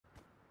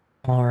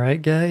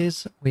Alright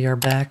guys, we are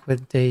back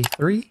with day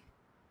 3.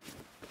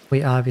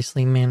 We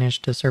obviously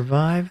managed to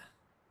survive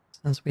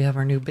since we have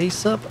our new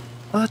base up,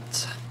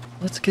 but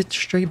let's get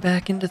straight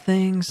back into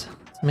things.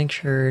 Let's make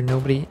sure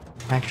nobody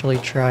actually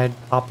tried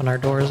popping our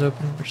doors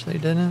open, which they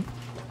didn't.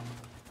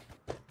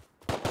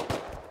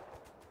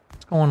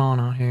 What's going on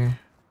out here?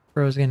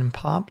 Bro's getting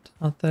popped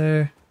out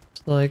there.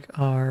 Looks like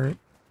our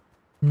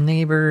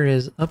neighbor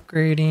is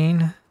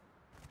upgrading.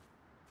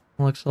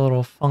 Looks a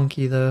little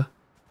funky though.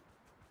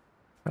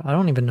 I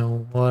don't even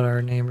know what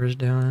our neighbor's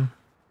doing.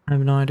 I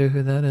have no idea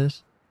who that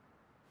is.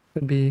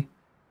 Could be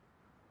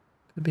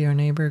our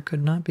neighbor,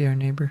 could not be our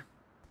neighbor.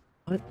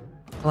 But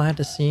glad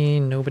to see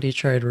nobody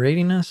tried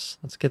raiding us.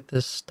 Let's get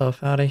this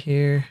stuff out of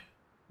here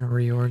and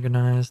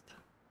reorganized.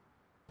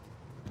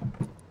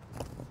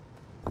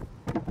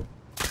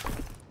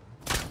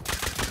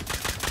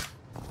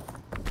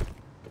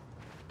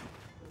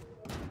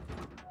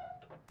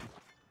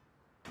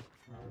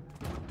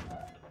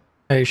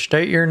 Hey,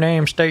 state your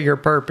name, state your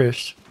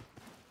purpose.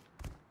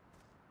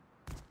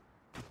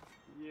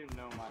 You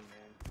know my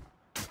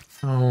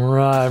name.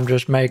 Alright, I'm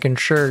just making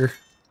sure.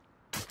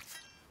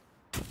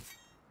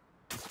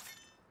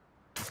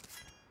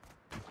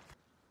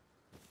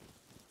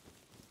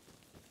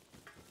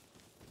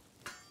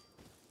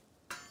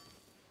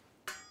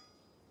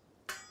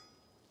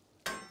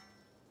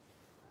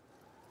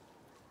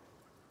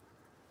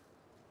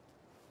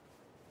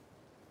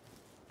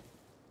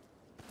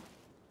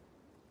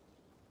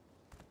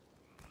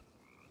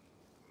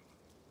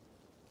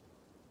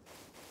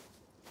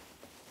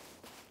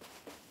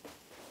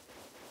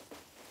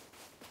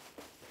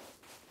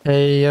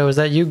 Hey, yo, is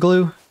that you,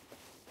 Glue?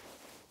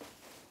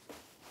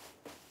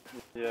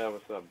 Yeah,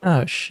 what's up, bro?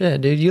 Oh shit,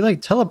 dude, you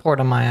like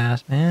teleported my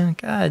ass, man.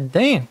 God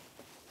damn.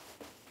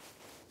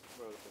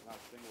 Bro, there's not a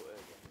single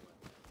egg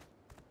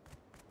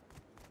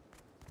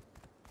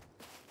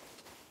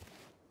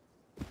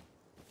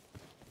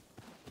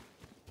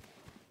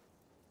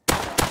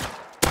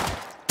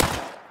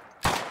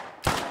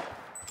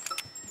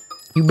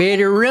anywhere. You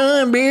better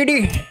run,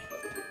 Beardy.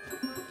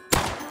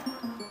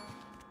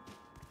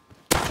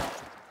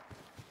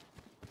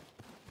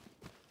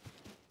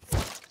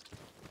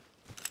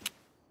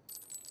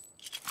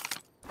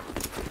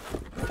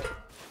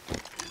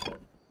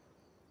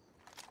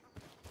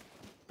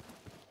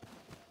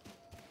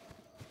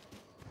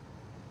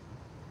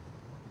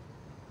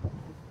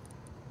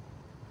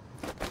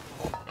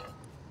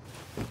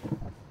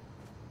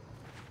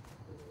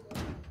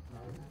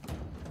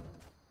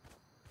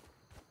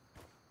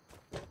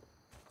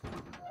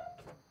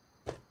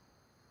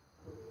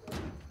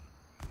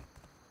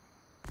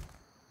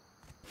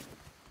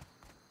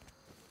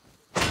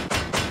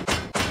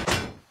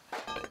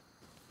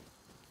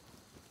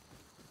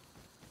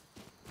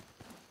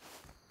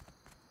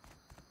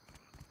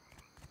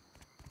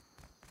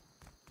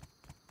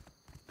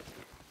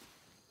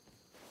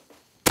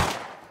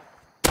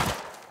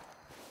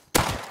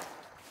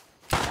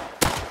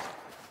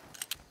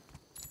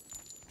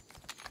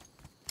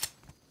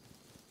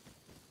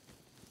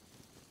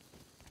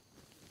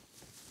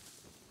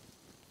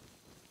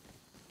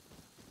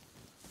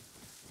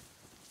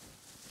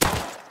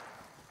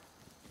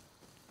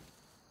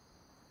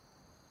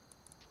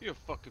 You a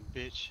fucking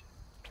bitch.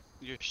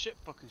 You're a shit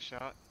fucking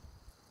shot.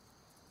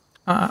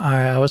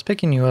 I was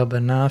picking you up,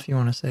 but now if you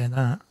want to say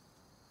that.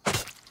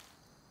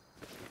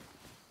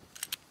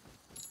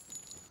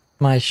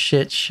 My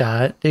shit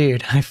shot.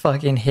 Dude, I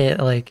fucking hit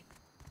like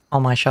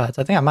all my shots.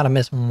 I think I might have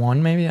missed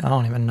one maybe. I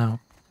don't even know.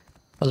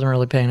 Wasn't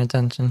really paying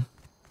attention.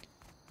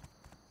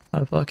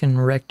 I fucking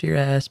wrecked your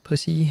ass,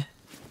 pussy.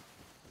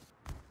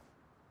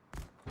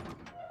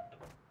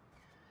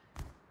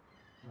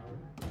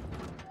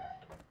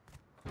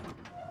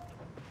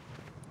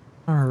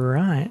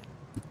 Alright.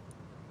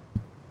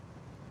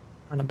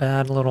 Not a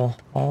bad little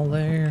haul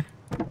there.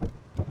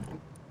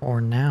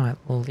 For now, at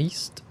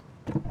least.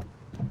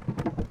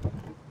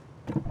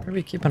 Where are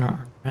we keeping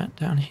our rat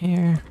down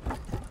here?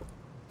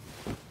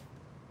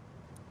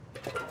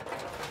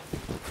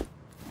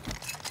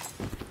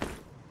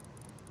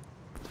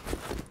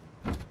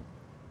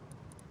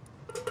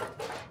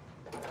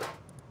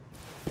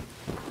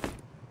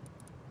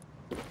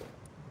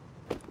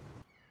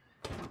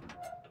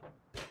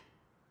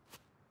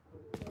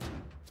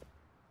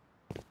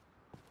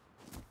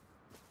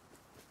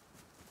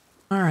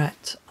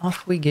 Alright,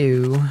 off we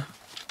go.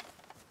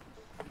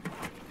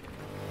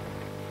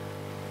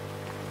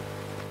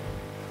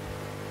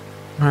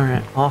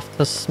 Alright, off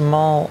to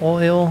small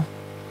oil.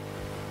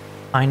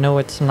 I know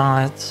it's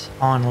not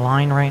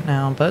online right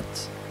now, but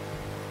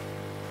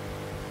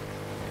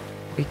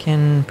we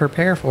can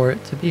prepare for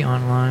it to be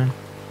online.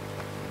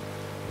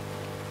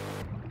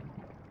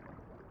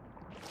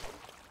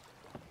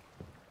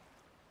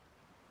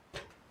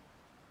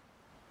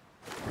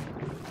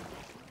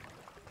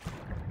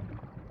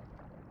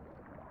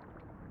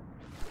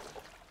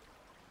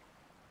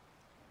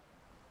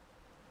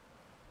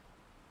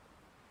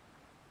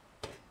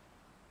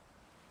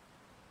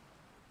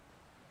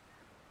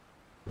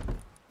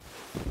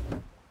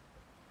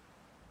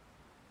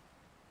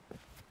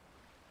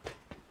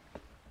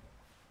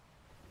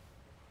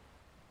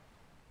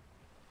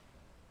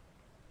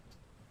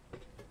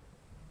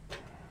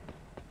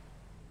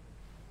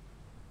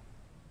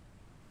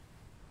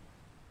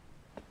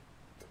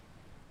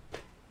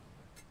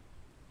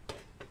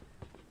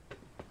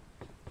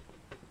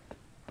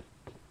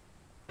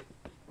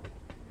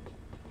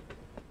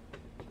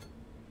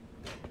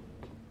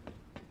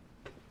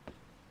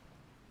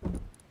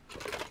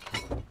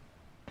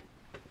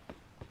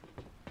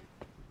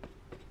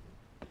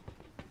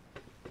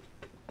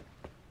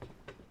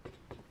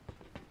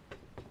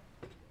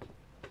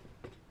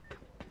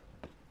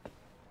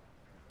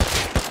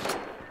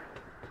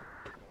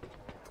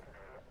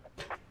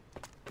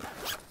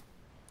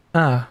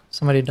 Ah,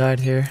 somebody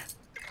died here.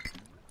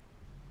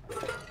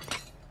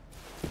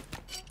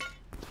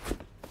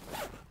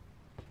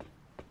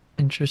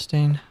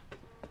 Interesting.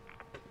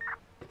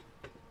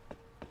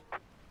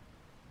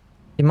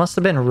 He must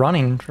have been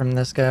running from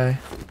this guy.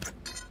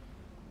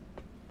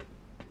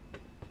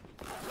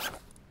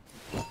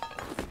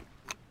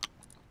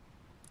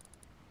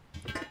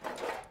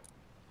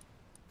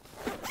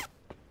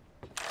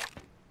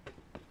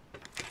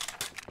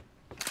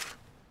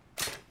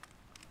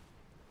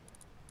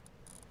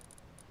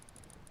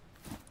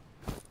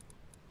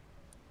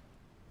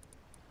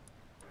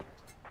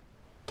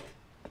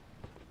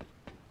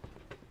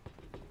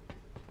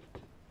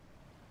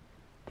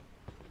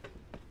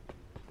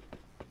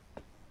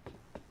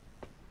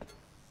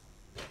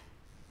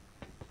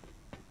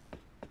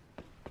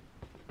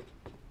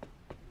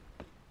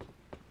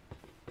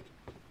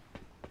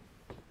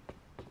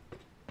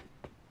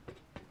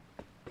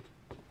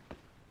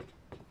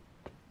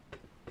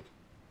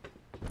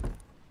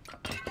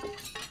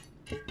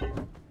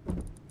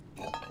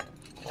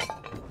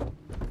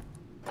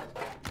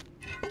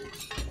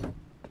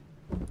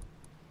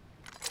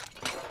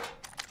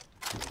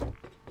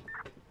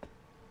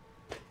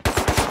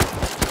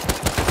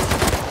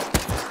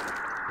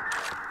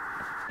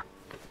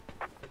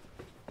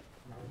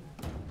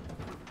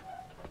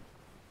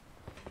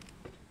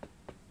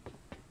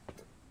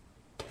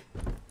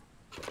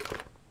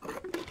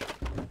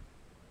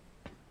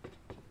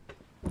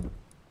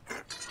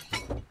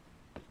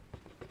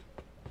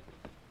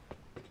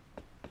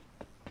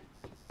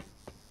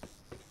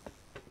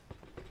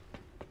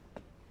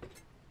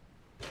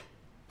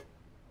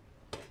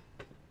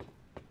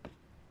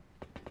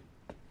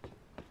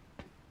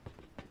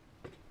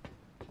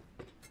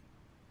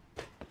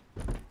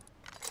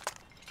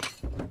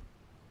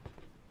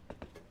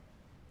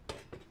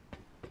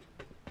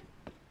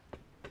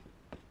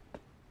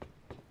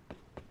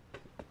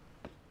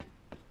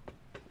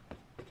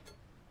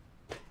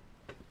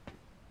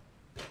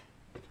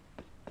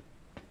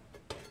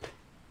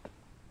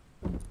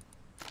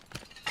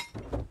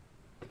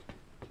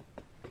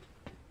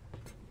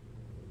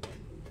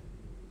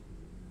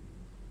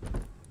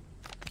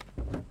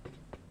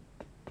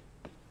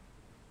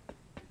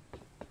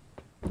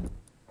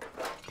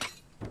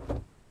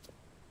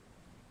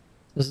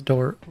 Is this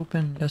door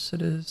open? Yes,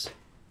 it is.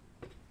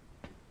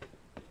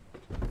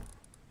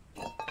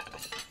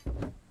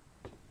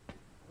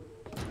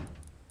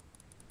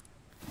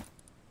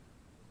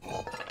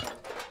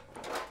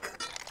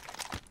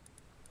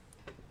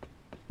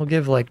 We'll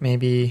give like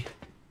maybe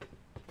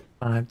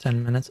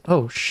 5-10 minutes.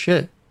 Oh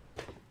shit.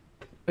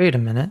 Wait a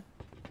minute.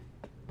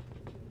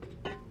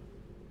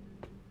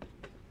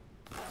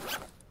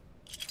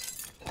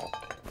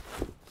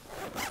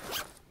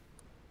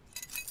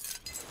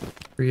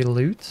 Free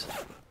loot.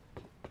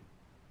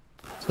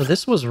 So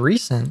this was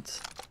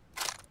recent.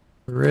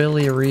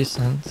 Really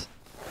recent.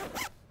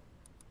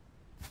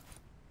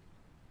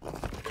 The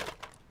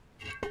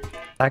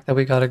fact that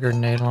we got a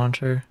grenade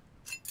launcher.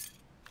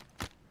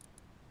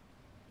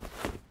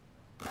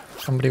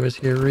 Somebody was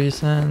here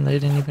recent. They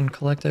didn't even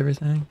collect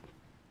everything.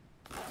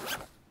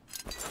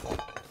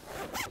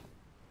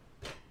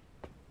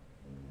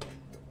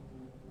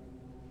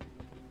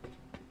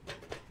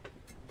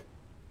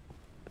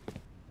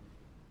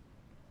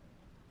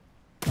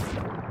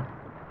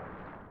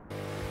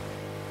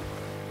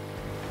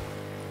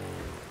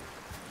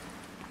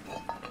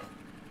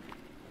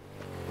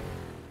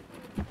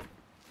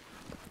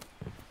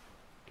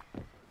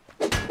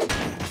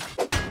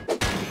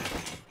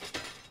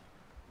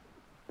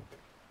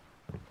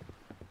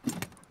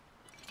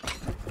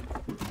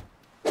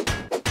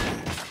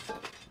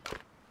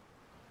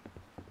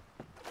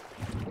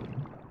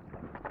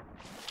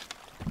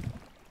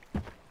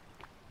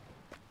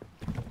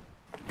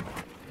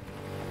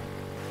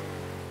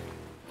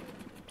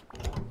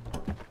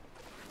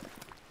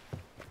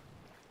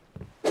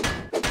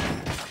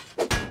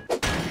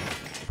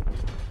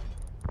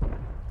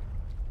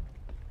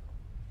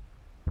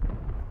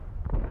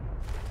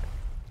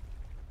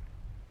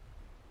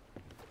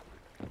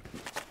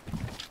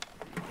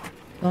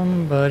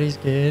 Somebody's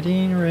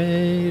getting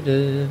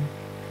raided.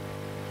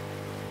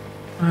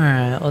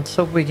 Alright, let's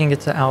hope we can get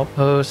to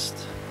Outpost.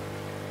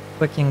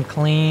 Quick and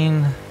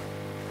clean.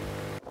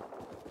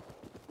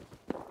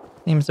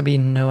 Seems to be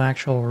no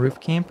actual roof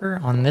camper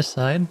on this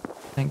side.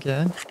 Thank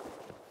God.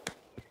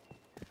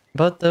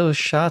 But those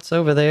shots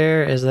over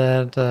there is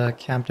that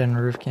Captain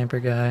Roof Camper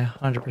guy.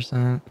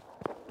 100%.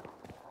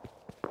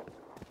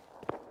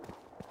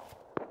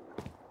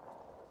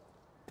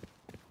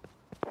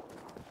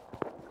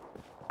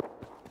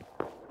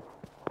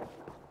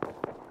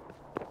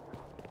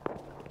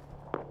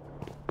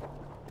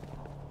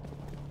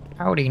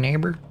 Howdy,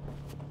 neighbor.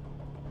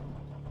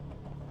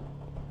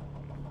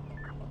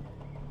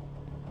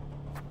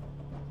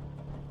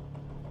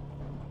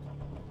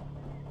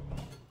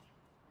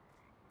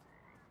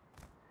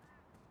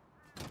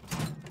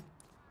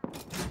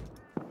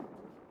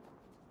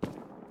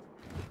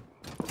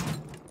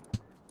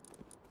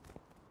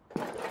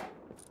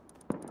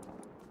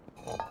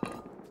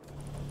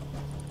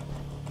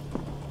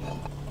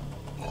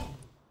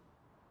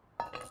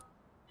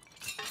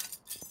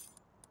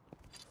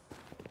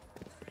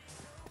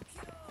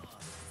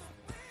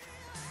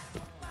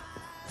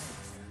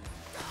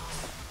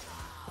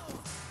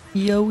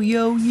 Yo,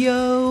 yo,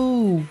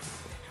 yo.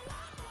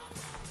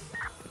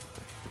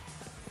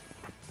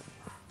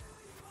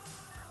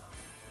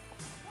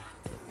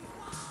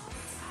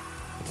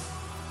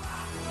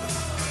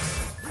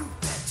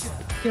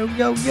 Yo,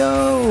 yo,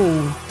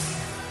 yo.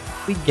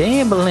 We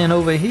gambling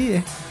over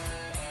here.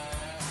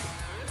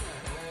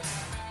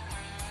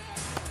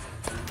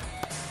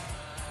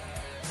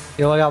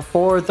 Yo, I got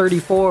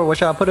 434. What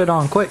should I put it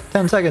on? Quick,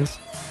 10 seconds.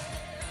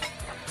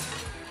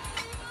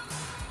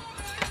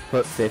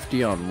 Put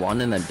 50 on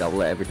one and then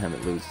double it every time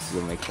it loses.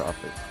 You'll make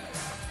profit.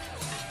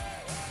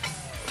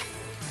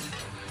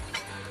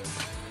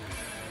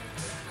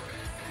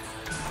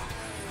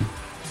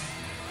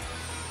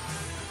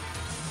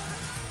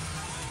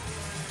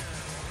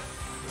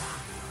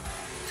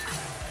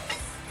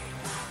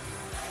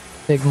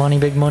 Big money,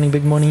 big money,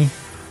 big money.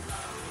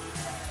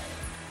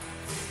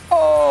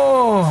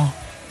 Oh!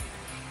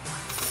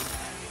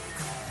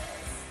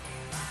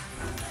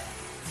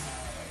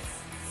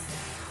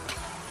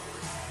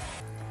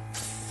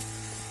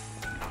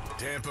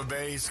 Tampa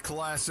Bay's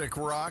classic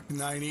rock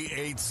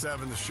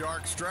 98.7 The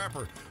Shark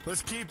Strapper.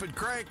 Let's keep it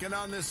cranking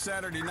on this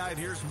Saturday night.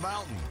 Here's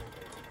Mountain.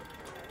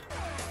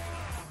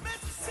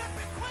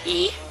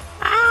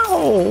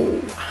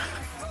 Ow!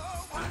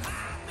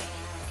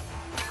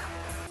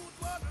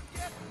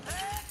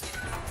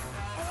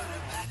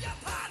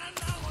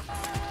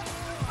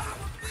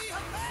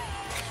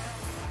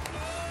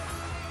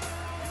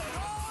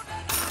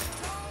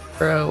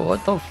 Bro,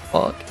 what the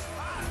fuck?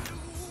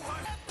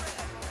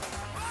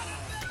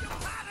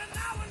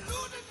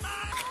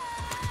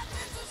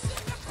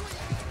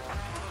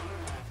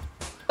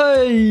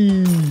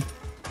 Hey!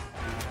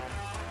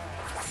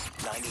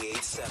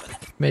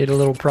 98.7. Made a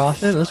little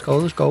profit. Let's go,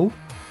 let's go.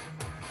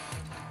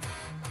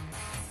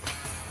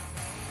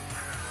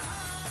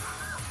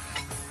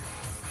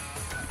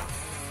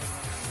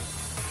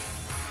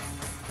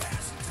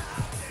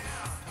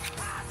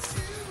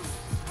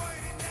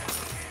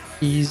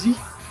 Easy.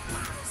 Going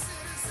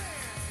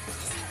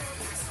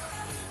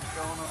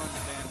on,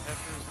 damn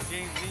heifers. The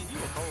game's in. You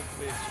a cold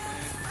bitch,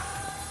 man.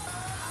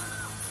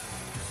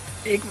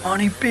 Big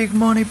money, big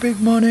money, big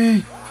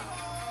money.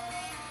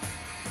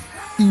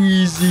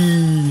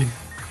 Easy.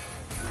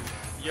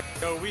 Yo,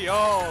 we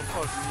all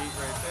fucking eat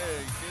right there.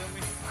 You feel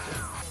me?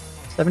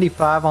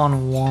 75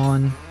 on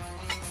one.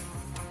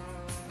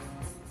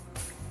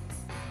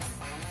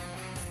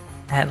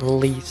 At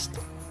least.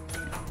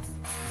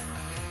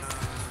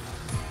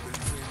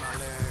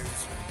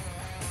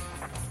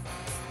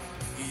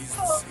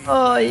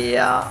 Oh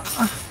yeah.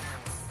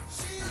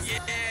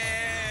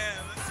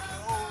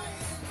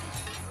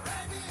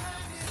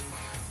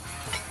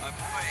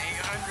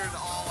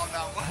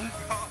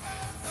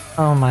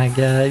 Oh my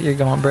god, you're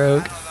going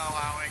broke.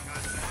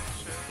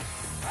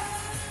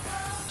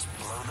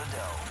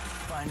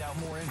 Find out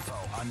more info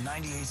on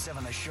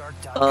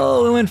 98.7theshark.com.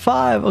 Oh, it went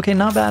 5. Okay,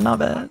 not bad, not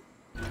bad.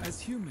 As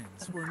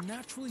humans, we're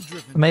naturally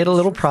driven. Made a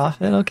little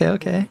profit. Okay,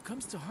 okay.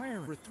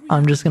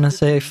 I'm just gonna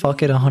say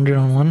fuck it, 100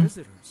 on one.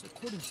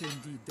 According to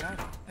Indeed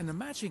data, and the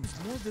matching is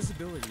more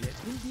visibility at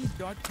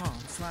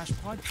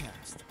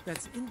Indeed.com/podcast.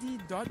 That's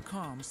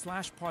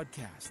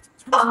Indeed.com/podcast.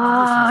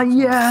 Ah,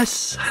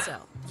 yes. So,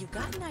 you've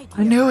got an idea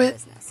I knew for it.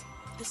 business.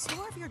 The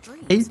store of your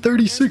dreams.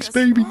 836, There's just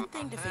baby. one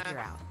thing to figure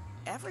out.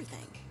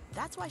 Everything.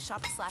 That's why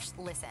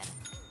shop/listen.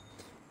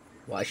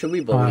 Why should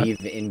we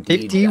believe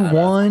Indeed?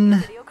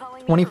 51,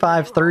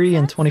 25-3,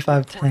 and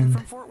 25-10.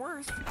 From Fort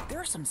Worth, there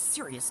are some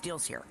serious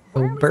deals here.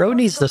 Oh, bro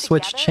needs to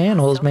switch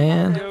channels,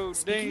 man. Yo,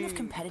 Speaking of dang.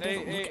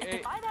 competitive, look at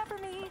the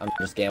I'm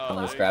just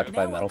gambling scrapped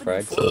by metal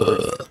frags.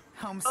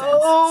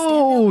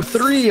 Oh,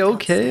 3.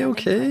 Okay,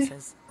 okay.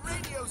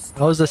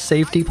 That was a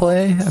safety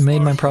play. I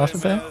made my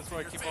profit back. That's why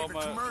I keep all my.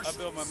 I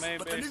build my main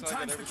But the base. new So I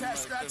times got for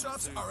cash everything scratch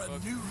offs are a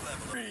new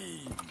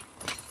level.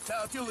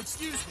 Tell if you'll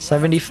excuse me.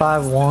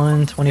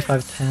 75-1,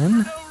 25-10. No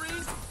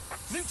reason.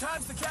 New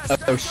times for cash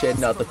Oh shit!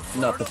 Not the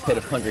pit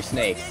of hungry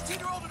snake.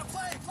 18-year-old to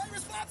play. Play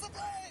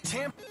responsibly.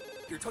 Tampa,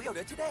 your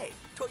Toyota today.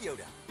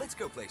 Toyota, let's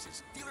go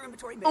places. Dealer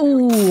inventory.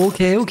 Oh,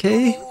 okay,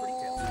 okay.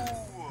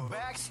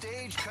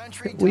 Backstage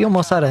country. We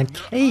almost had a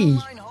K.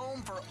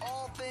 Home for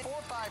all things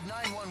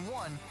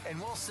 45911, and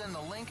we'll send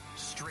the link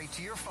straight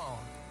to your phone.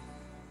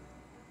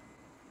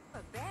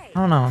 I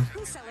don't know.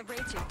 Who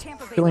celebrates your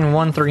Tampa Bay Feeling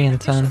 1, 3, and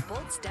 10. official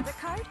Bolts debit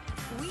card?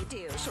 We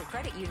do. Official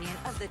credit union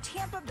of the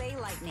Tampa Bay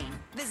Lightning.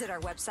 Visit our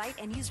website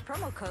and use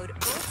promo code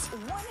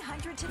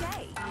BOLTS100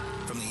 today.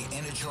 From the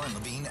Anajar and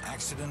Levine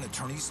Accident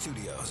Attorney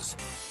Studios.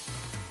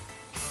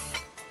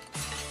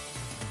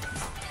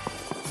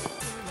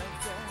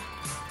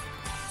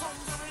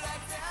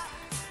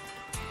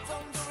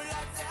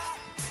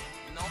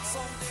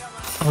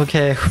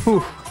 Okay,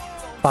 whew.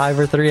 5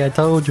 or 3, I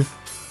told you.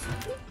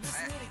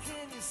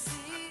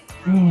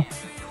 Mm.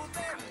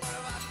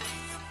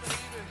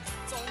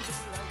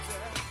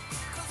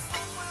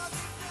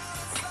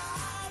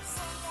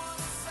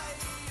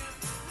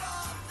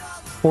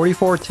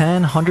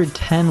 $44.10,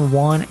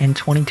 $110.1, and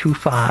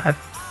 $22.5.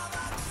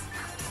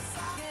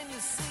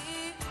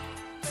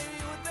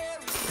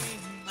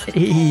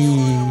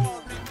 Hey.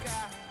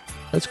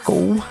 Let's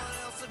go.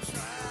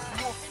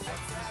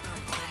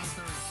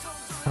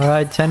 All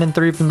right, 10 and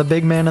 3 from the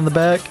big man in the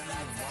back.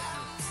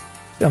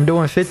 I'm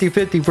doing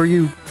 50-50 for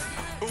you.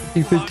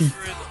 50-50.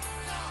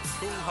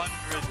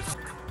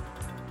 200.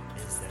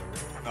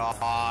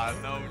 Aw,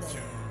 no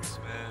juice,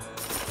 man.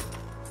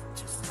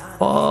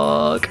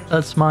 Fuck,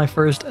 that's my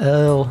first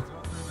L.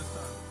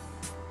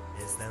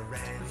 It's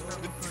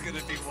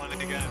gonna be one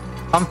again.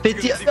 I'm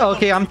 50.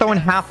 Okay, I'm throwing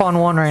half on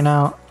one right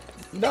now.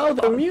 No,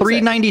 the music.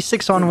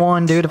 396 on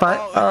one, dude. If I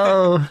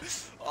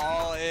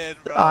All in,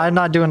 bro. I'm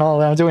not doing all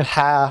that. I'm doing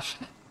half.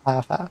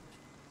 Half.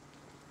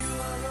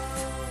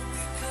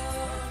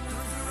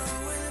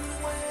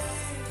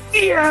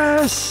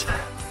 Yes!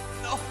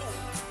 No.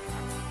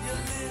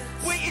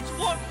 Wait, it's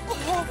one.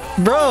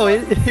 Bro,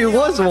 it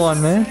was one,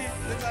 man.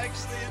 That's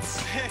actually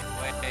insane.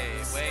 Wait.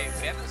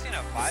 We haven't seen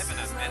a 5 in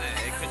a minute.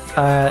 It could be.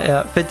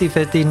 Yeah,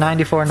 50-50,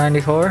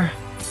 94-94.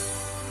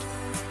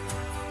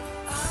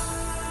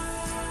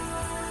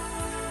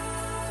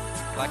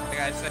 Like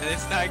I said,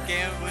 it's not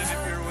gambling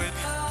if you're winning.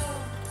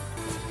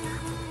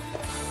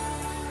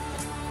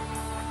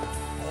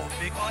 Oh,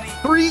 big money.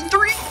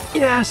 3-3.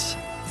 Yes.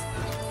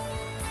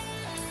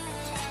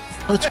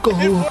 Let's go.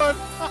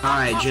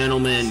 Alright,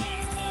 gentlemen.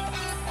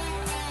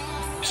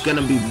 It's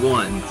gonna be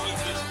one.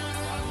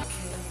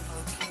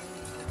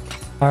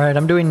 All right,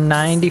 I'm doing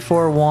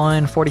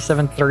 94-1,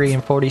 47-3,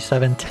 and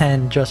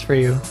 47-10 just for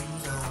you.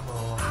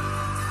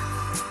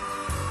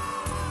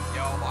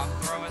 Yo, I'm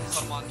throwing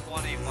some on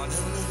 20, but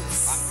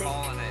I'm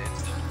calling it.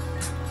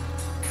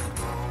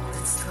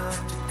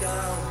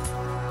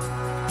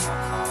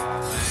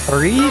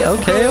 Three?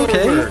 Okay.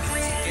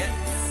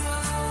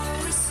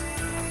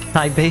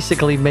 I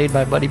basically made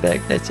my money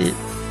back. That's it.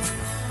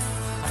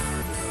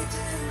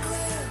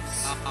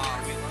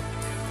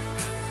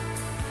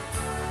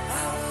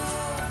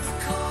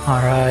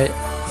 All right.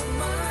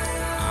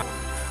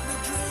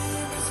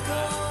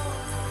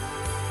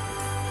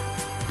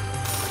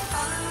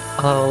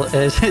 Oh,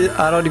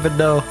 I don't even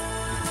know.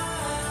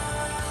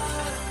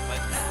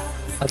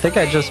 I think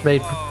I just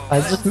made.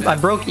 I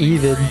broke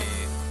even.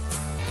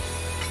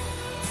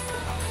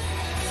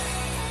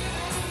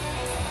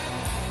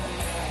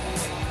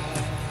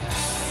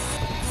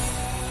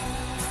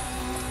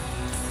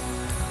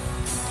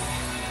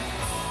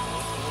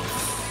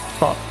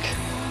 Fuck.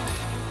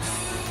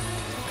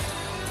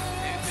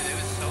 It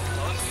was so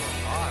close to a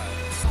 5.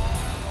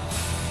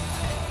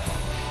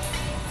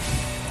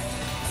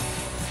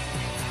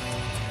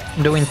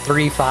 I'm doing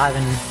 3, 5,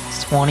 and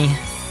 20.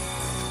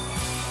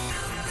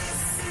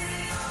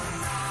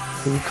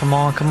 Ooh, come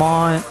on.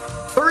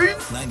 3.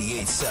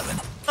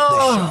 98.7.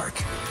 Oh. The Shark.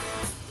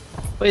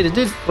 Wait, it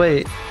did.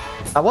 Wait.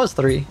 I was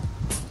 3.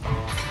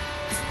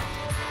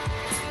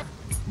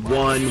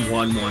 1.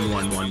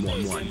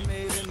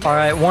 All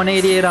right,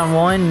 188 on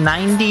 1,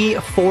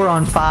 94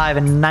 on 5,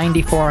 and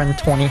 94 on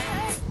 20.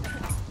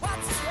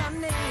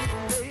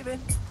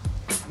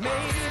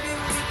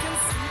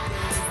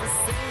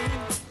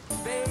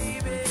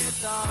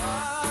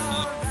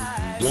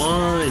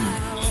 One.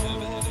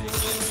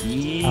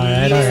 All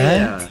right.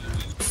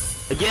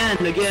 Again.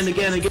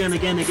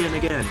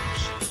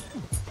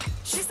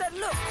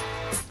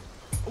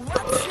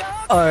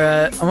 All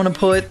right, I'm gonna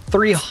put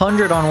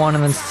 300 on 1,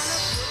 and then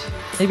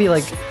maybe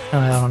like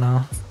I don't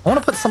know. I want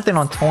to put something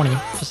on 20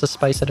 just to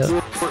spice it up.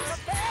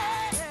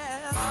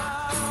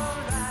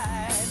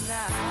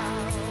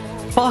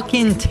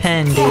 Fucking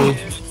 10, dude.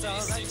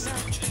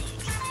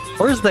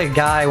 Where's the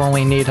guy when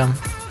we need him?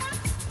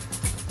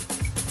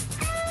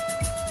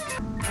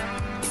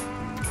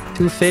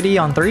 250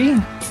 on 3?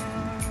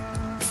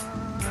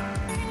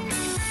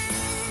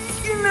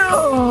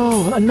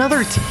 No!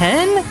 Another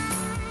 10?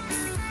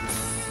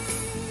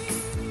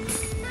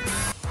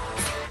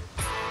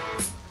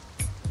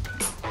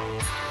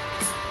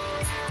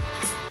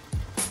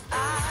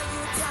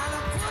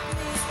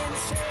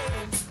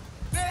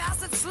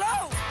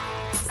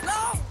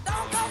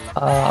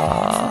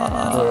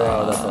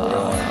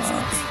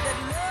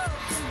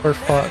 We're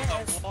fucked.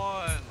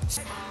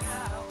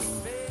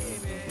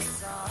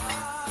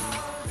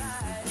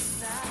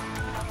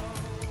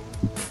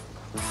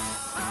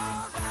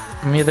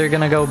 I'm either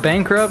gonna go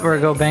bankrupt or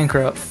go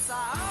bankrupt.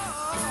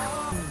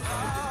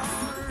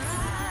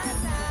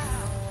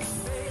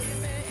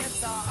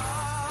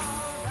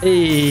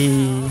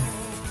 Hey.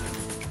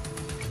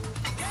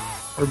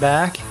 We're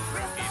back.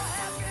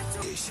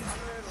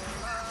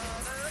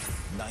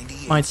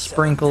 Might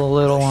sprinkle a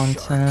little on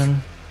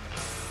 10.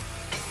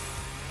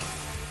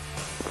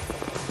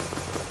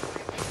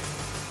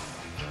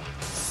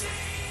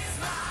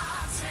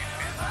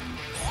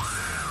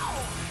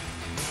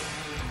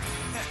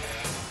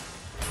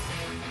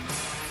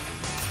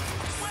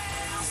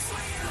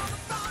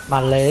 My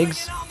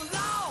legs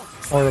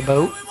or a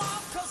boat.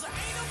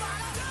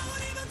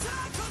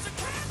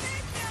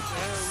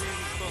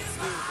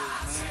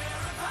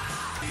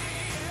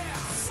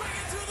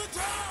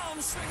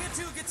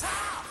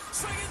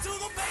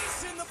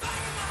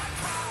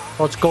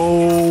 Let's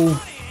go.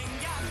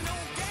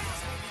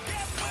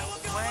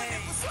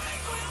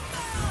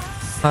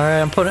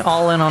 Alright, I'm putting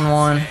all in on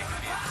one.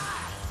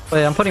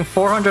 Wait, I'm putting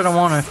 400 on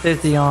one and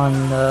 50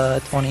 on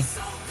 20.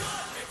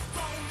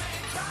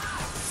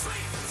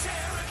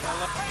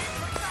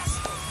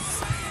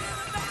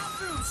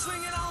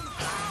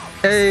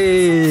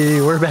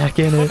 Hey, we're back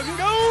in it.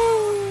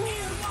 Go!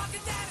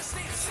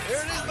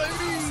 There it is,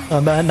 baby!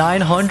 I'm at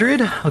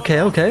 900.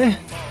 Okay, okay.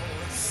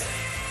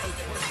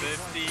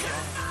 50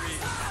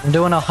 on I'm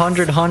doing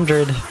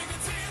 100.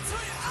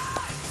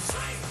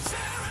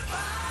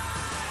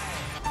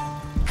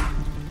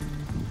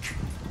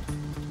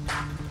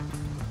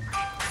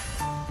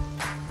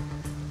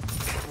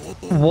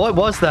 What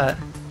was that?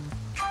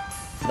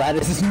 That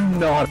is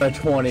not a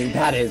 20.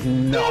 That is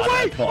not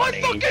a 20.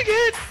 I fucking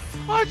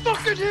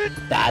hit!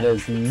 That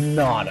is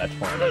not a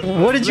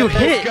 20. What did you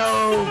hit?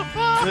 Go!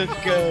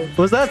 Let's go.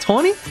 Was that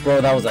 20?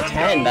 Bro, that was a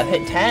 10. That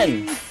hit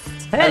 10.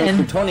 That hit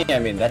 10? 20, I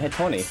mean. That hit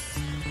 20.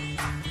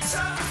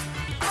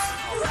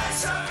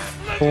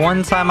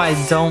 One time I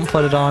don't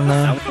put it on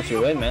How though. much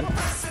you win, man?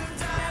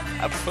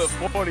 I put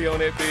 40 on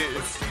that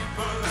bitch.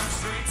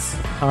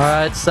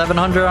 Alright,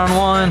 700 on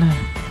one.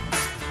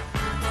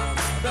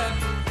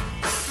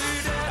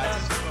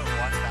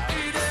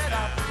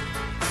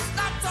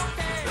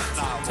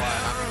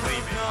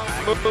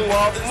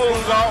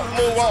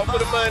 Moonwalk for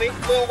the money.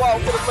 Moonwalk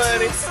for the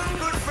money.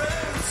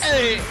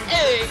 Hey,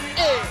 hey,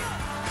 hey.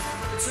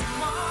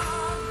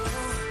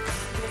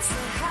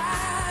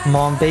 Come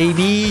on,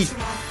 baby.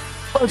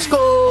 Let's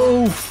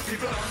go.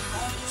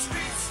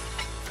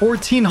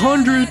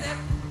 1400.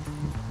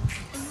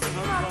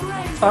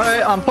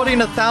 Alright, I'm putting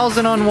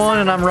 1,000 on one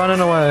and I'm running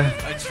away.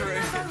 I true.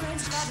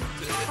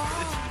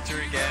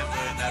 True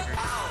gambler never.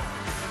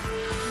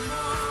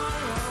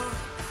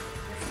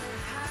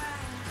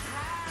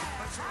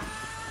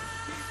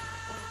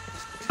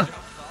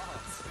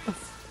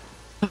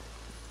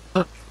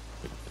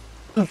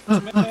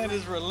 Man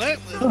is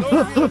relentless.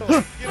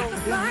 Go,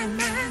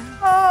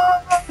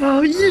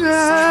 Oh,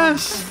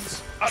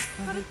 yes.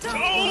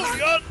 oh,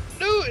 y'all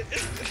do it.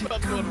 It's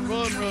about to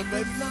run,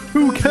 baby.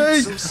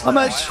 2K. I'm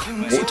at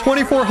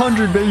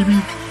 2,400,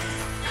 baby.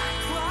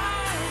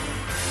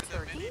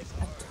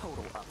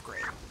 Total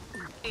upgrade.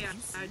 Yeah,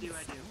 I do.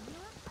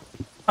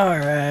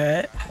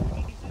 Alright.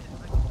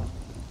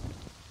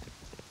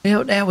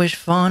 Well, that was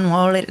fun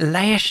while it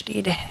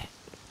lasted.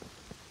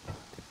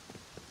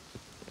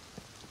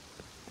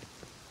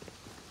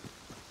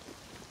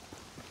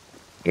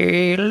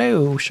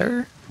 Hello,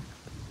 sir.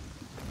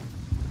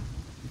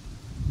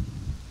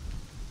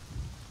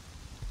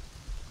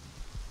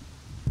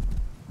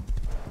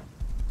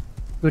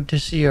 Good to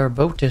see our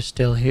boat is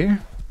still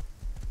here.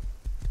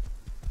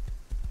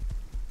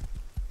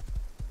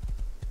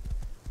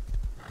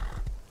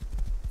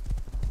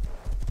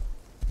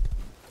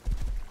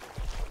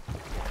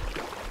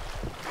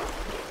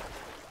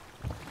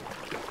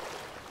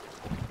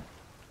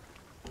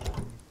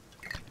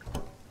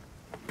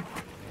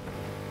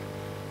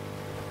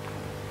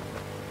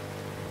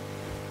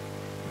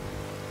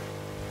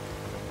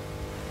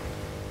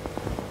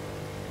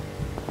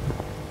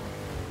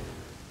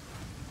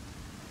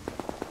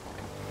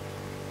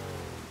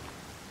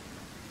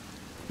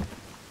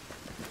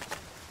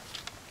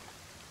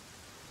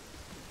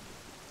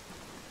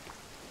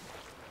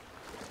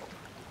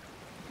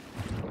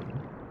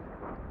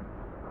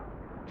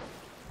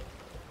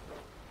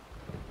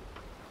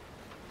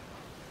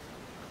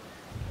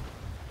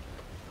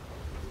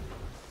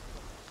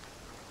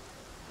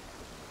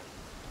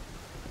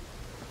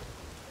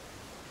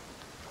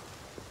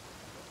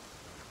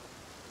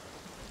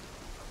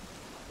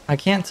 I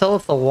can't tell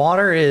if the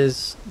water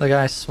is the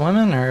guy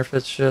swimming or if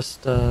it's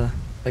just a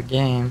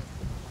game.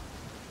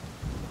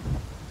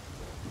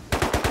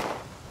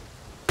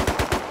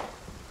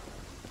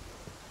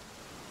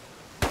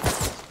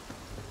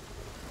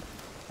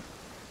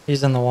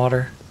 He's in the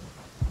water.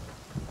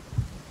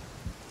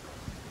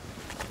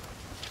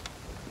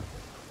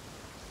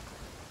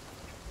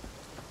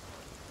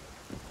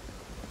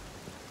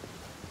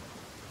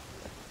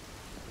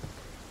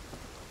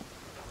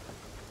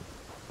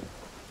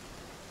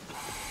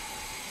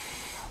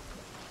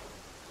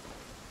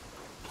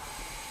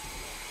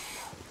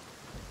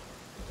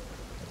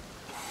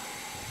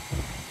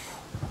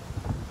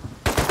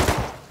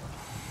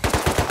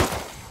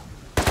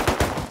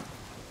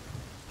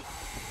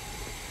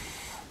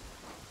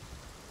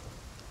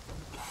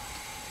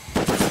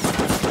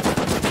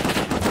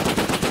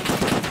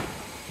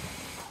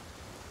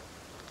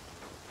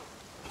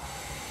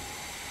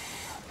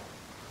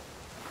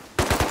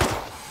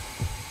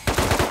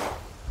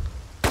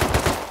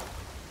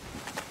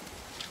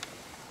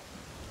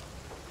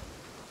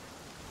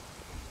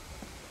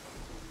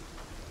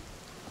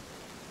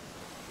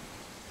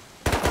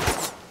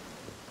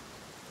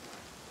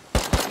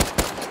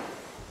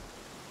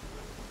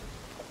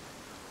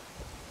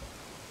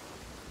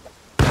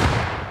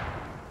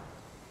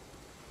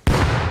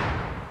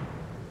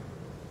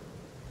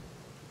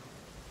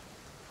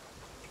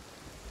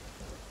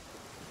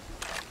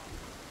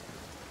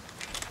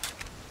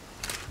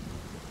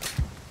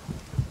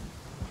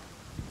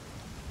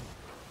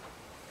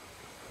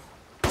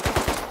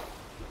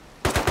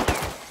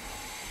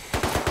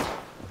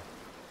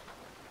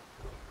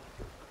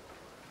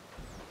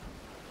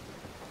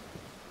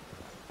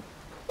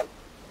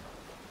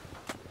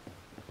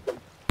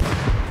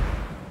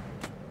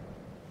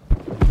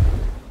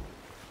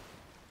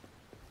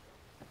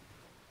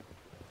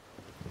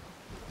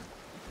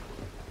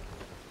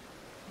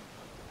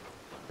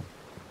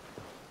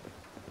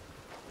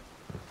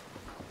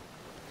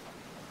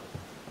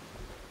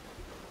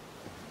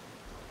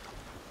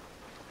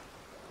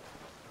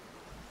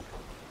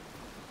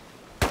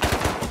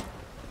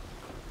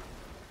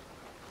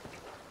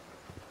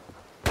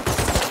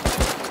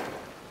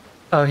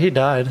 Oh, he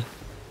died.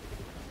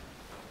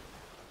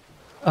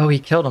 Oh, he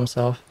killed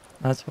himself.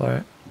 That's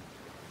why.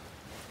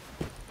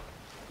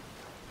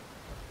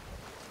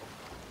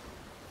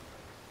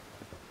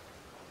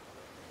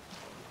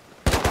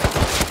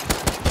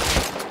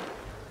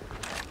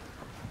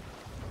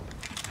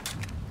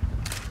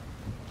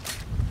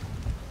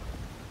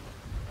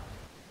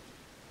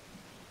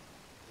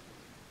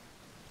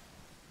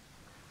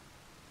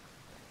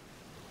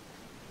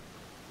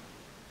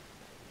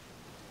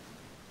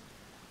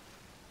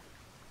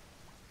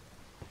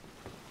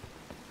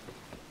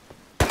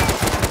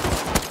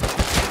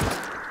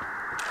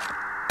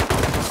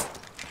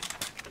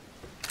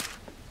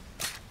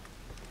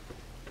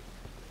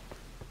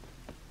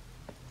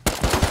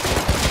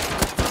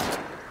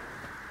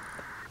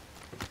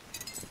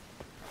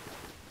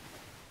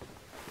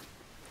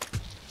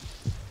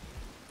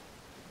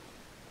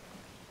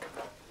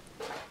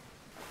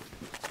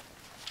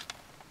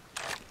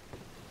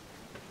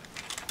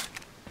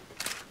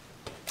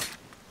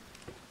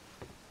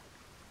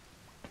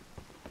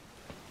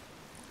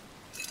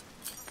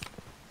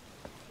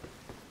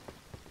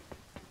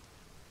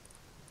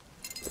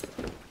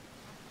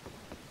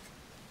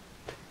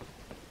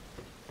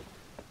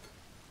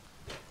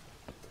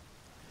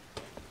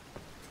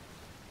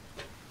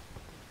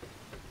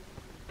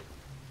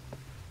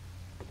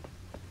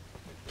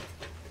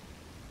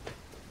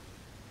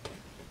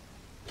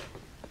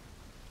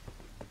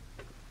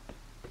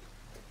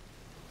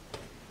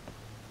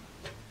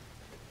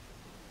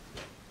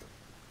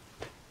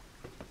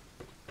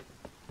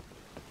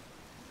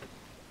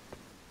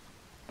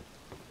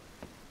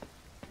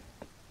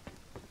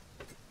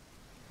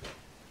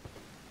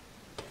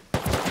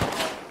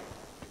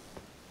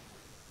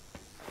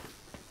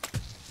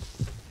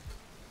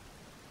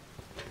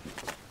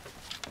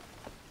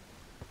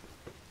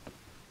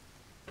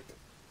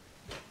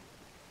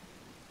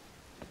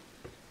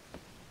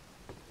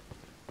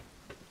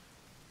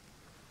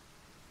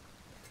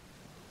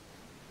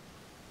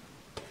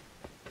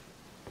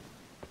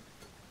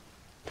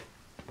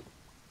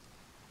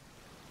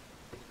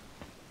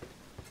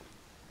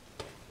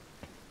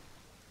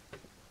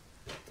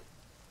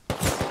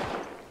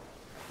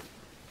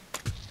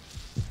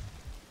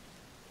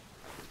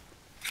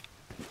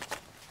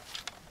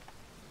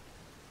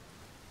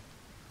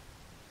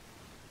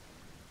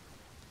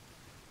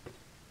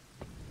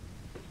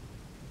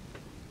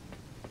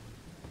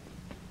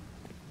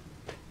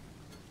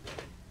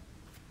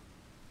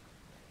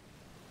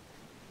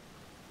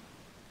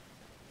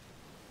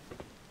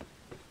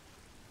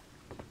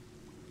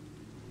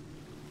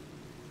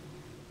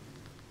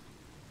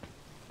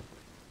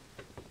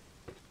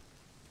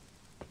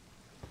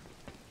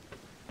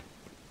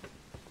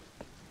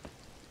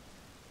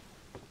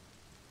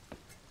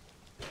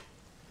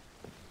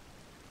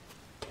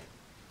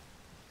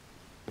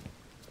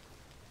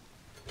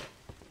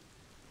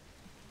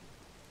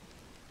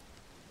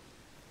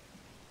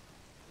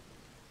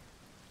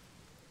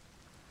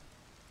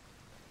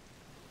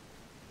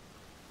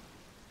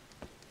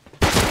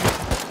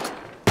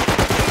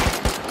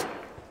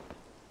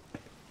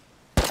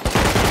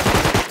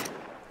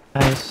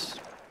 Nice.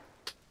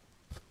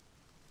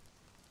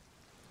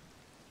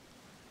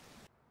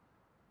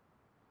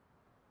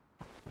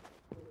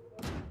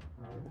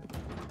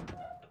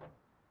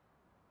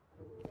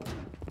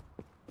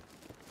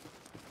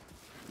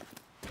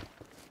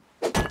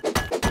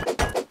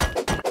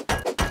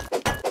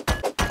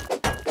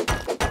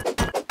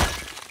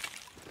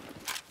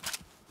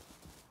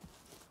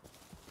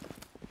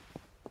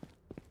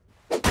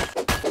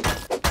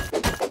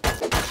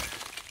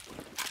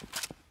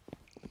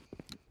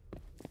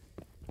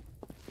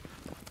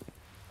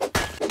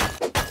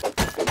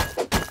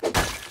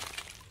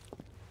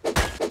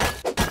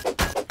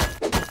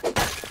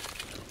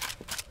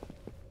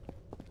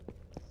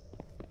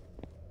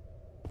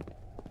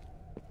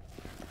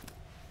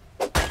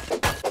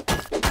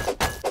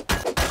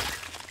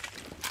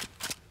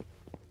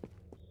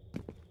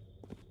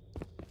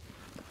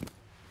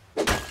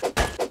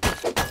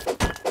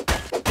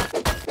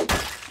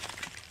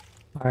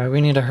 Alright,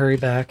 we need to hurry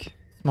back.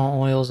 Small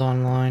oil's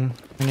online.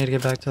 We need to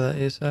get back to that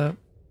ASAP.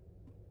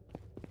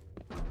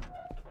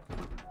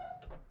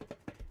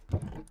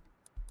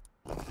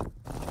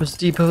 Let's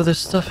depot this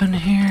stuff in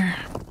here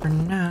for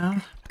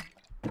now.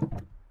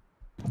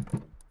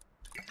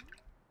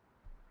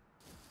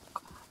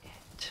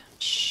 Quiet.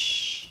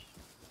 Shh.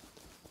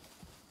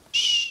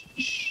 Shh.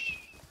 Shh.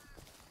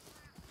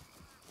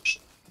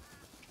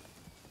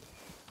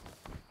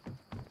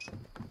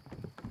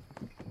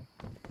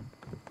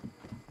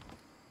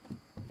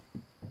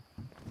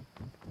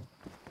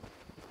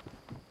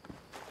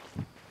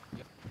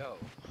 Yo.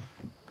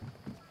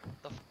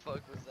 The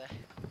fuck was that?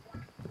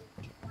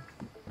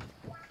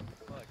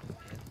 Fuck,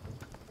 man.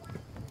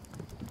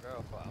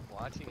 Bro, I'm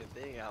watching a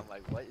thing and I'm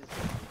like, what is this?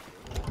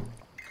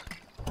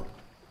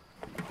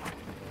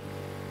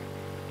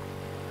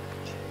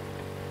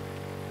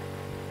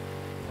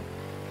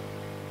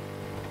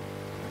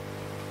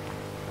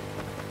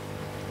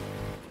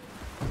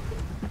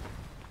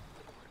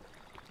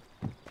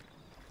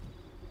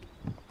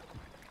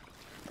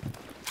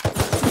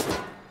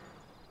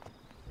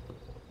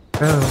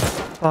 Bro,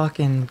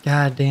 fucking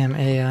goddamn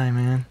AI,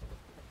 man.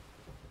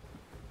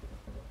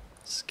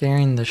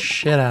 Scaring the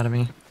shit out of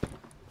me.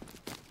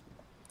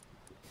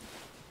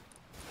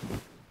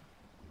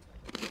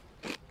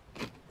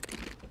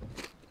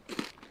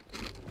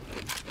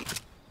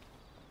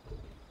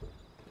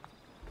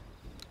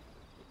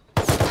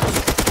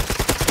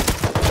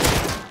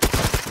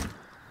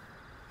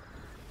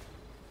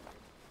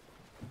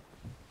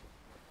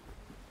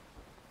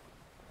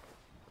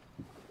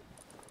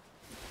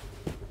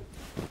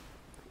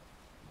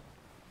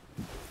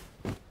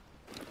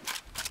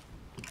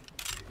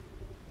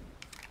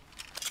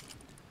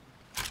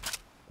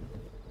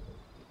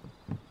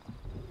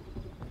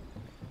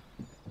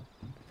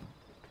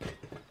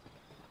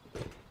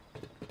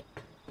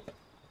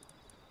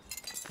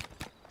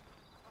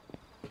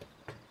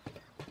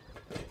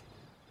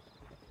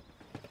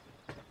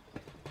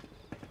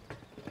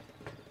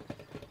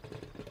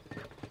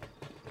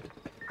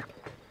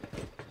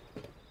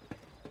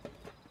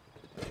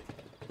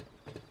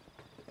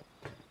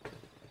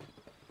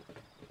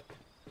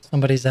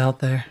 Somebody's out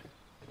there.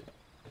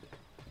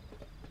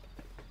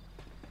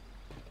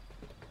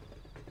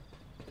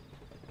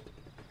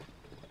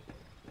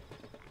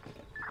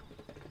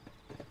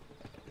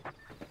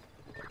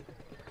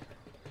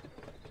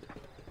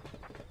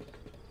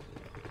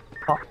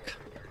 Fuck.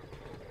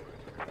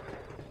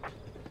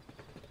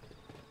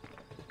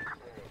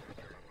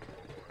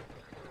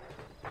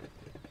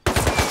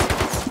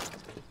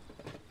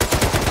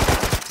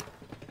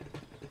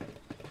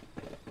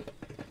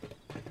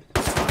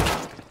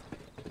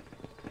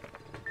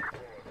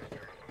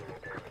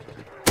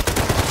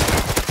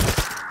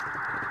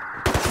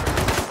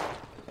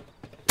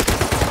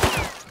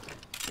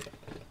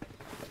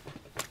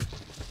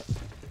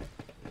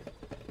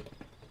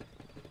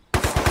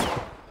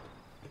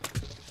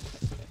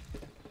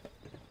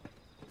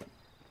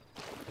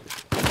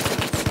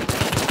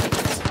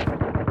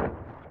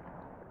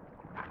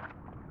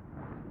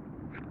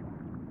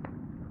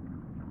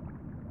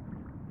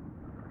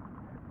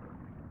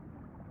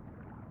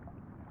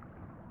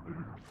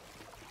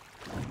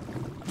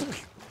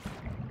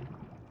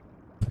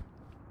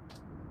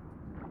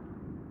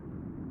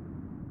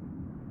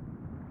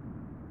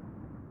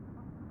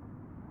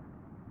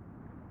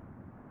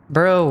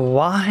 Bro,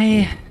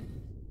 why?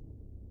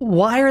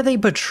 Why are they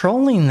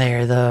patrolling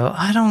there, though?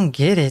 I don't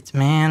get it,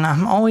 man.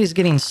 I'm always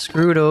getting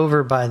screwed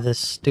over by this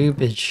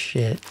stupid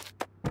shit.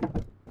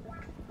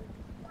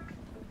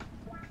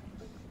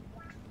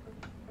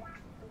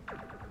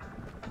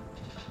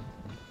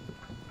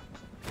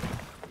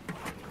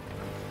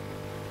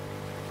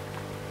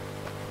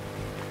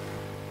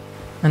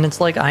 And it's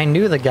like, I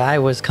knew the guy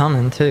was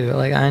coming, too.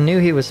 Like, I knew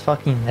he was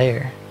fucking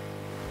there.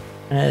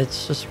 And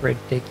it's just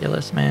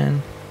ridiculous,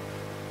 man.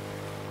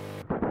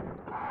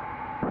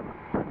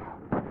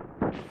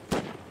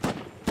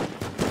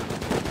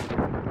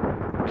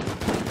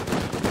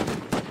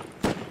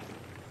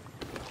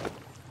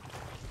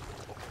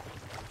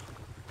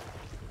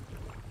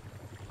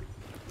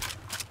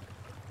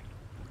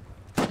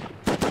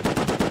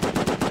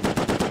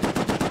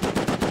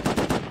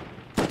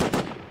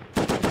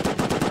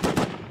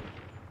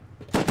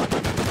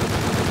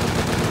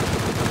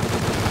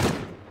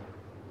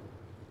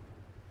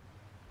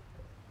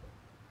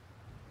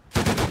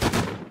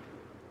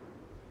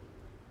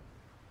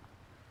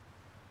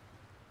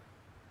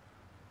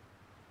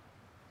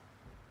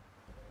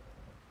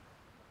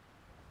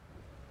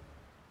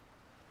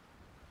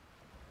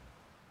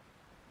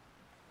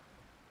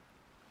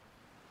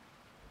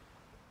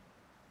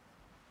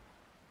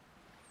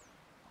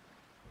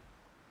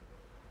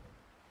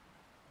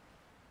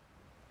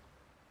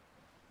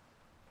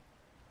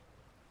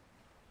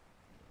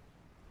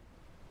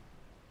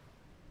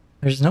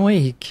 There's no way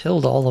he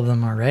killed all of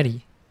them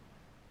already.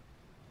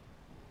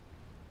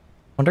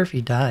 Wonder if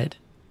he died.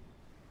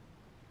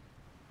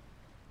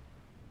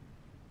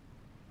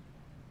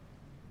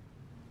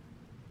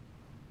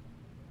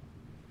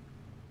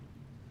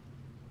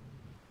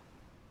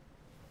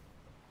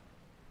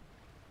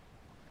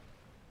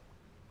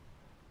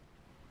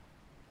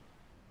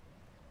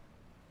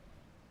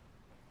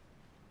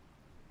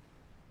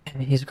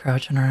 Maybe he's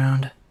crouching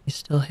around. He's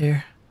still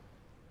here.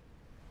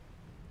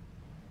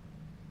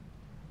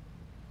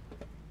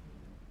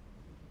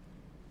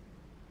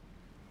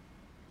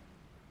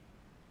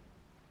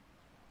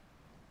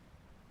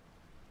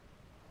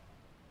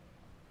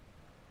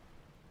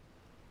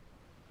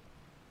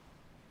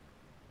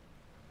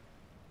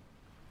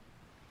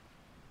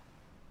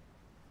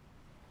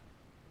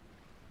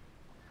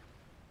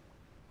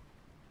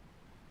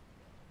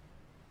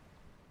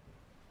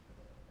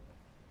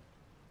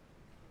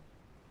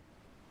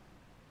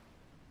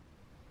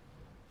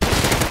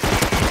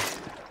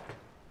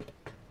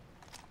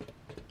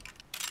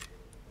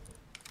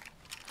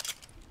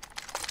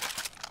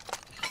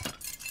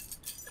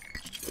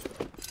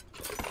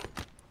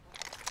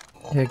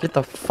 Yeah, get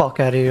the fuck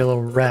out of here,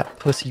 little rat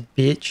pussy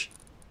bitch.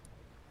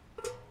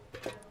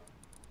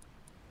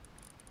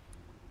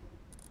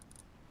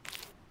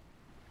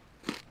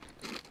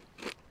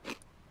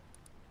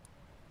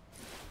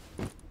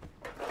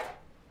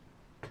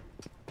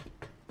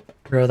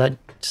 Bro, that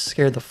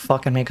scared the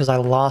fuck out of me because I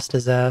lost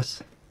his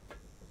ass.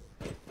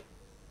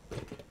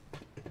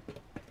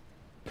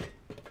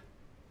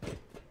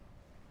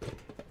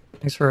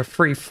 Thanks for a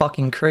free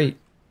fucking crate,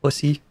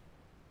 pussy.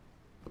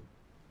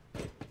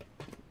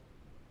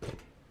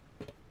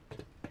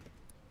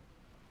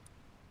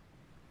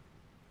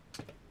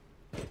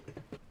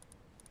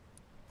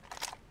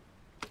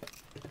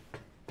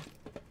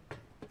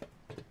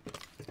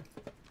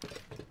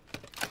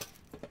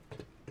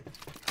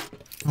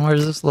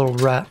 Where's this little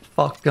rat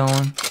fuck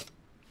going?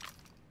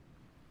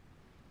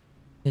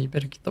 Yeah, you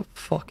better get the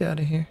fuck out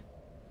of here.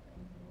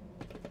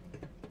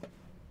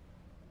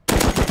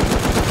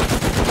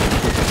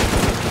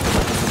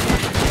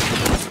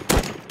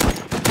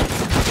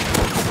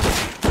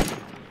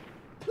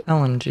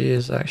 LMG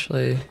is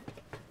actually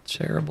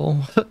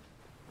terrible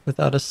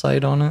without a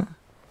sight on it.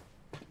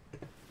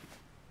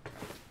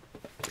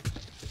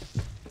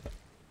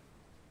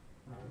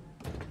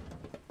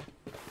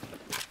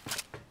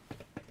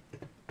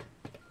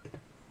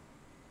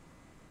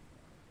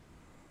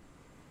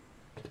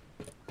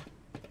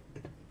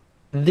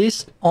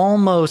 This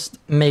almost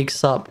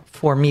makes up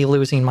for me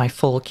losing my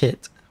full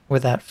kit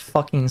with that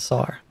fucking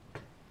SAR.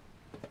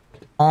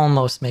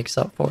 Almost makes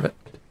up for it.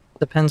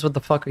 Depends what the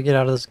fuck we get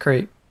out of this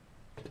crate.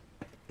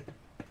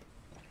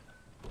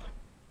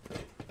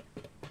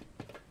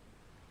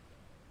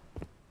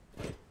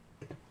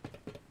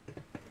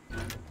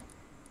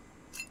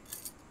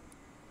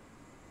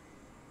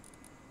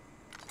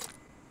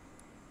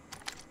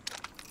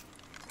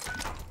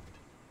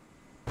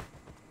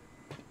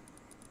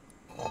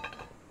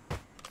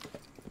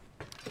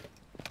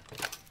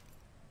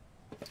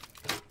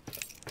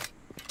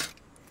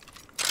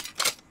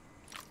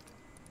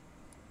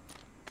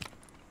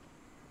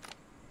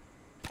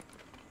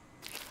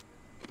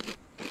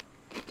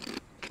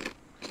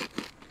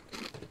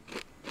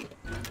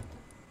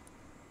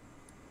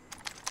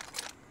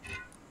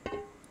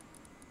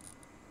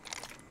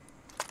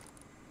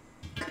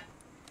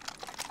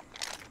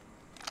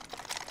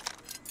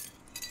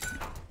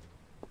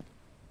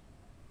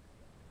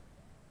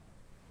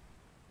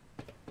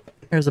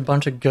 There's a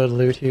bunch of good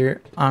loot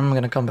here. I'm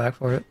gonna come back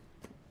for it.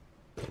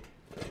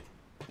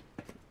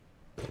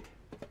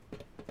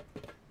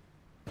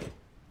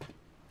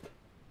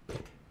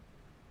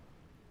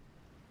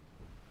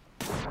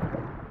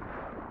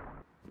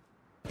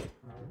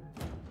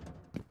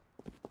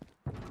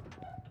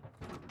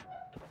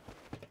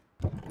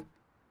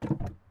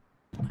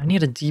 I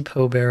need a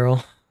depot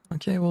barrel.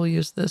 Okay, we'll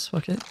use this.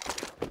 Fuck it.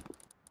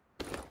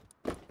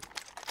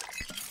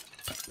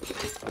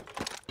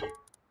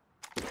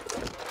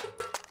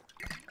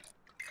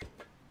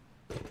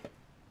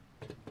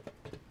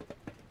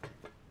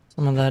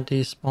 Some of that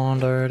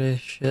despawned already.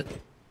 Shit.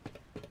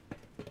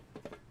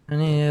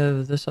 Any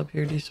of this up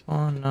here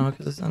despawned? No,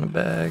 because it's in a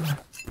bag.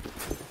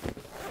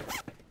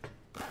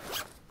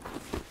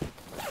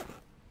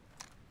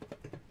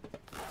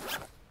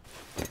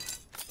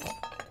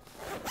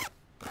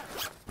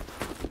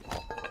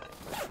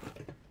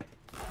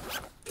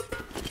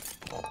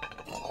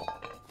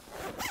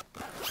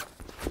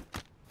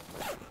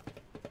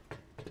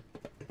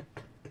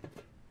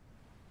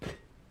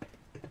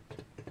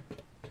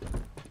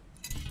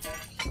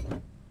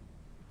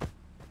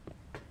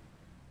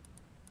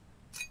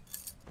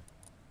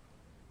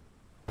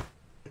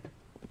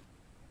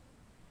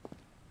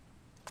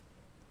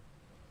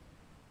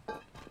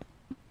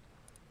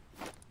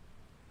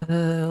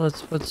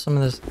 Let's put some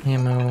of this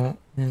ammo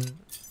in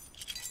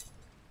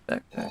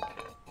backpack.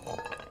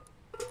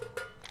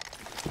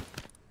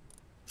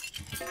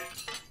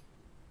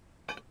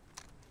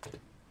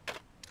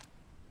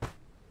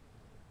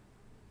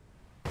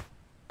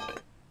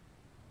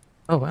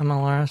 Oh,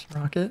 MLRS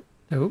rocket.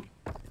 Nope.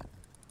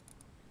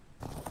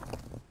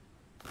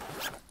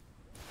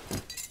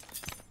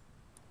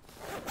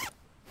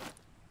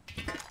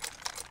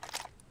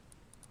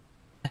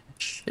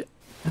 Shit.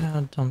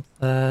 I'll dump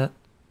that.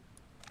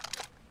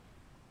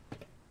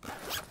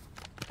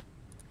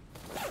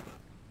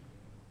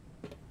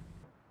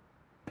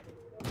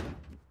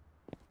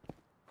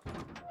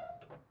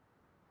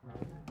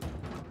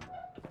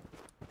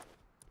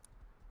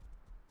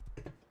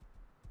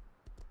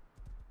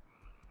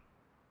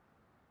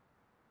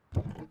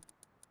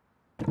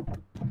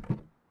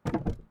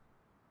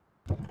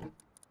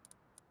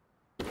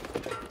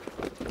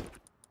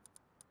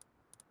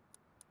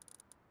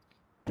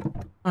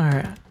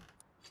 Alright.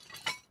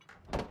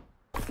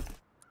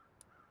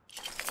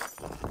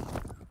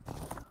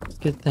 Let's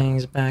get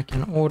things back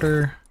in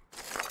order.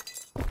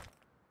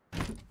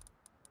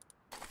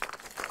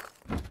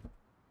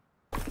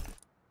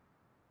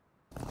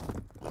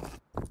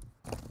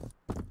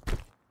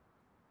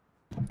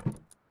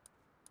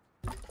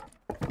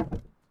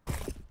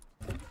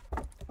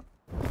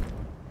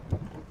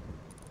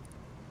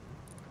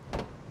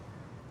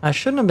 I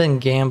shouldn't have been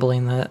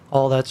gambling that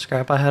all that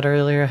scrap I had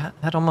earlier.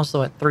 I had almost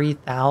what,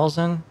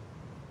 3,000?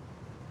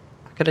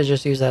 I could have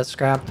just used that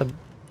scrap to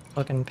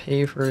fucking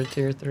pay for a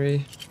tier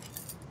 3.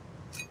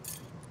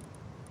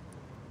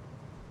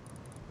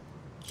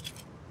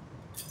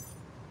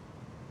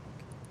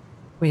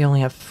 We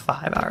only have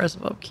 5 hours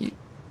of upkeep.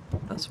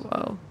 That's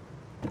wild.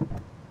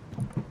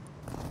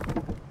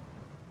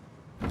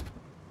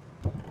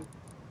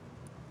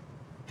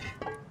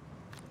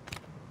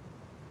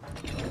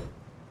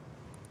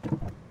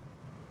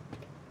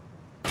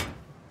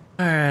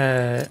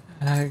 Alright,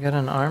 I got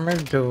an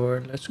armored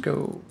door. Let's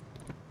go.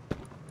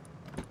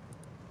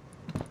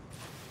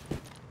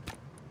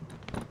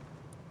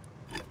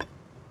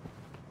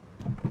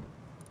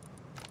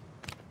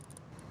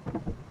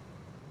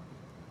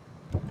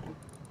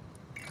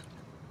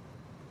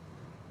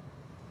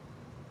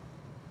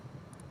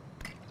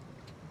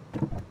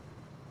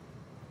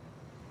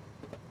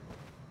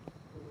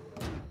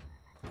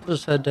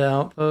 Just head to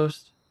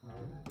outpost.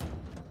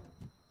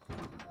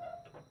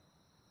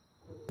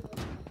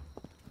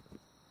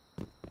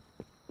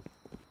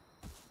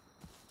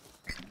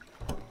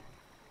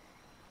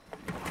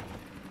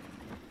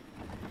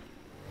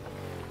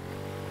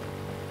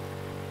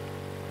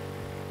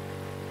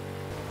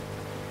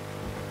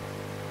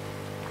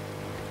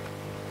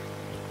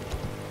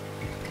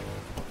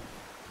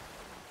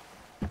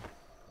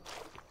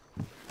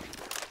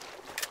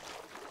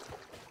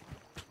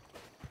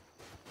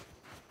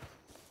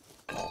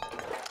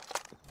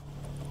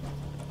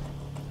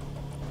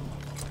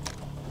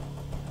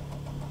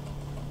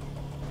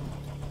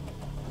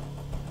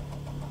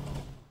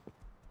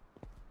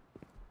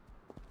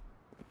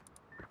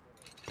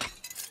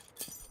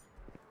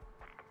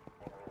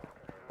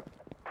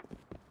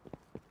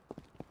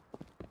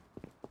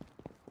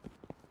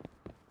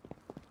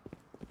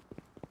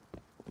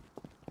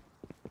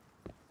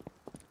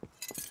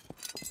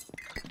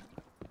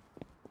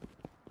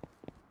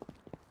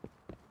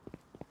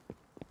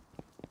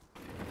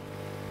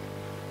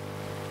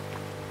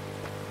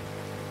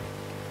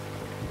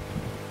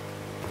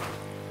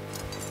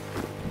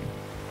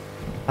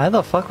 Why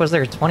the fuck was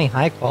there 20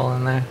 high qual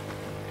in there?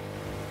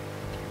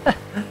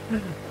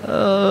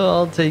 Oh,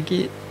 I'll take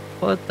it.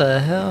 What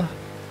the hell?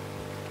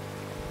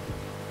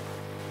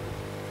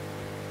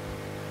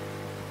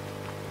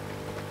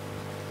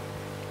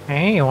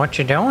 Hey, what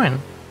you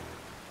doing?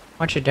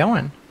 What you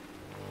doing?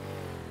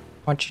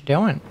 What you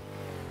doing?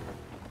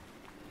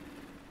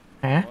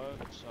 Huh?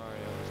 What? Sorry,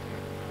 I was taking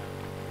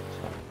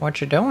a nap. What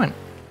you doing?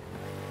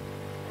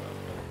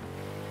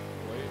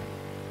 Wait,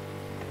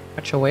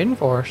 What you waiting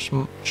for?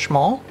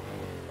 Small?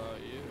 about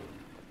you?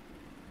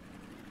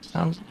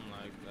 Sounds... Something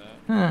like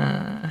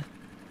that.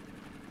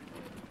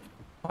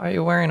 Why are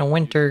you wearing a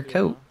winter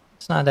coat?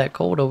 It's not that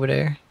cold over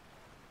there.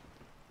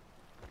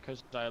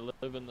 Because I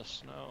live in the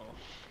snow.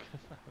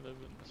 I live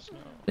in the snow.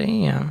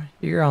 Damn,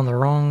 you're on the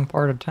wrong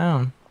part of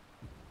town.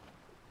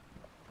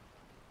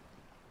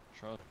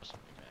 Trust me,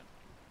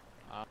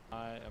 man.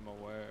 I am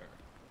aware.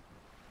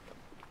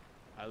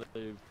 I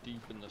live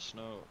deep in the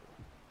snow.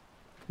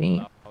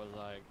 Damn. I was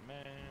like,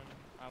 man,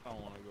 I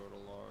don't want to go to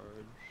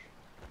large.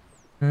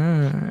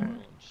 Hmm.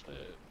 Spoil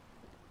instead.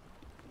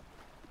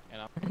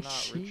 And I'm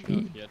not rich see.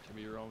 enough yet to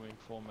be roaming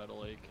full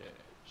metal AK,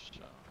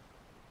 so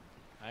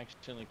I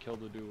accidentally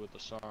killed a dude with a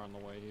SAR on the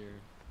way here.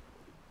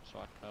 So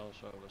I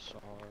also have a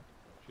SAR,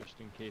 just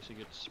in case it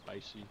gets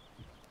spicy,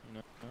 you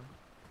know?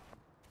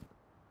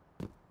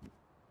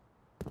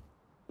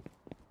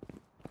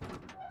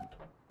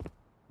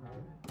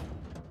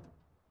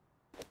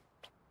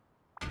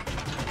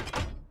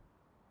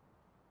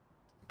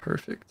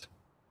 Perfect.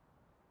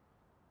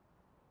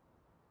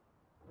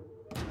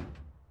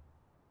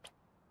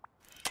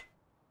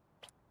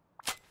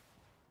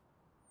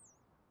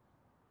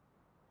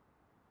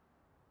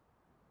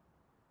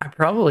 I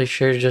probably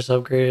should have just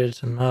upgraded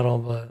to metal,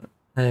 but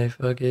hey,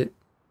 fuck it.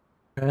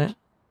 Right?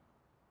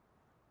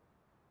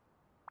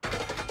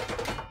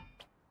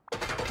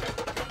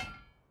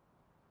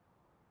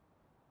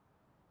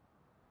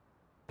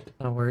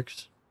 That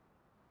works.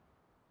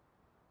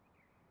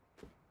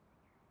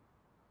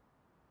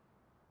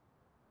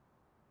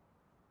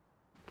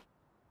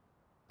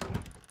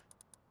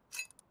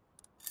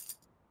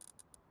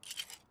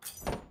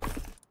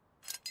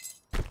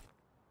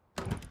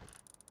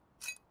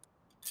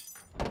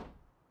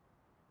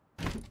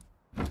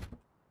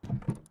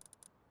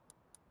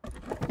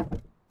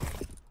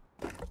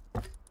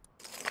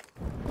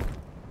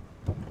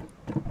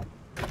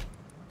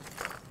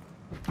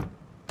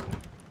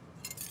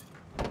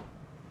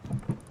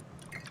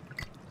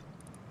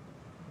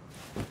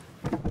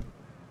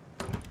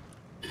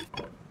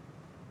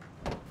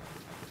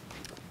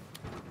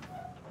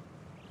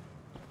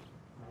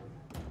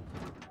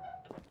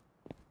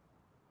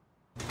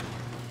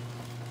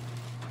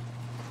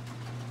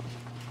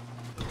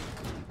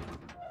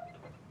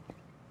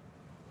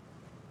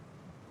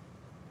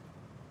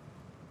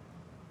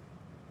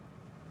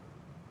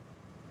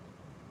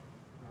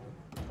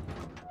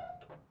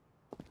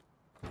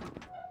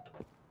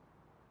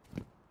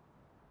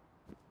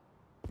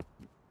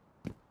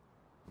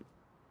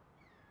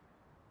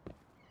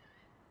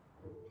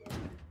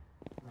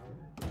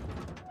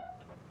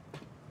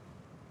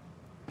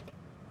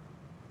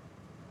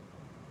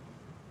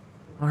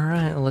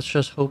 Alright, let's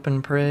just hope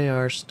and pray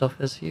our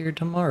stuff is here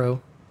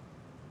tomorrow.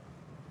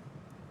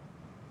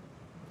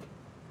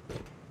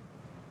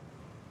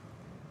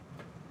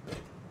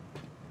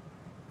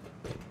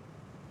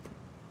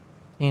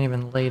 Can't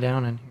even lay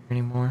down in here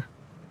anymore.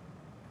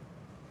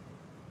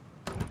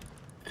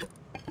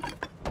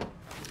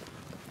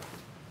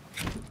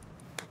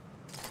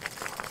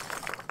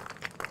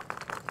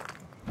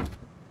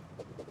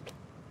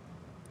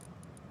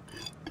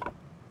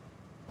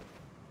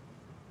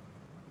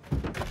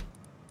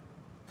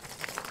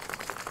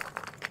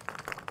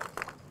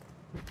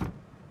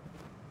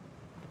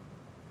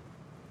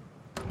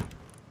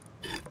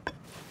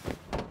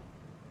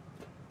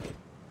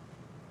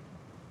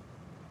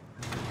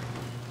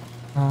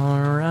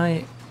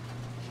 Alright.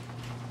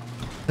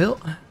 Well,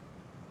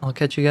 I'll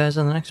catch you guys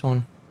on the next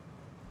one.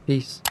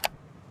 Peace.